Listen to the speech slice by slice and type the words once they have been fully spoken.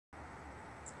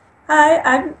Hi,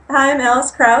 I'm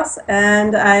Alice Krause,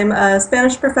 and I'm a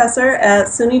Spanish professor at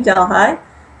SUNY Delhi,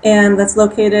 and that's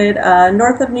located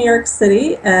north of New York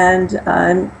City and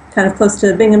kind of close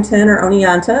to Binghamton or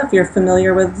Oneonta, if you're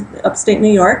familiar with upstate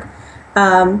New York.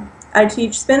 I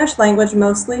teach Spanish language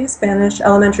mostly, Spanish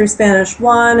elementary Spanish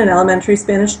 1 and elementary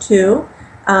Spanish 2.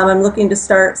 I'm looking to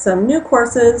start some new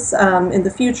courses in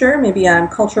the future, maybe on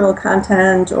cultural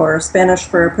content or Spanish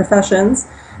for professions.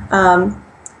 Um,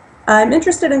 I'm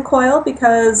interested in COIL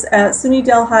because at SUNY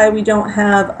Delhi we don't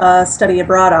have a study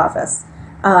abroad office.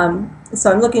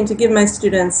 So I'm looking to give my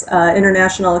students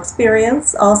international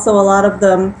experience. Also, a lot of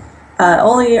them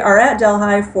only are at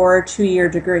Delhi for a 2-year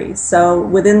degree. So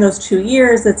within those 2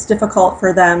 years, it's difficult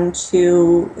for them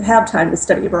to have time to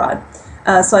study abroad.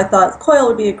 So I thought COIL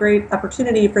would be a great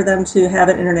opportunity for them to have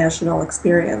an international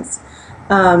experience.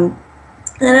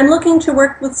 And I'm looking to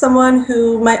work with someone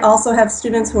who might also have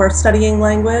students who are studying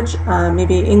language,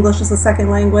 maybe English as a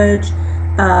second language.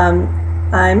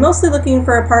 I'm mostly looking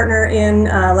for a partner in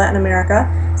Latin America,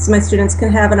 so my students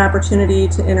can have an opportunity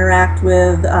to interact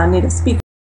with native speakers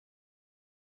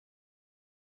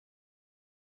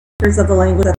of the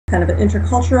language, kind of an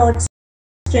intercultural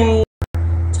exchange,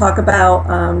 talk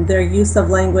about their use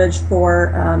of language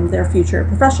for their future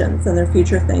professions and their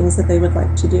future things that they would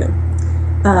like to do.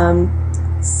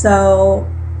 So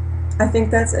I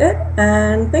think that's it,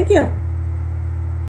 and thank you.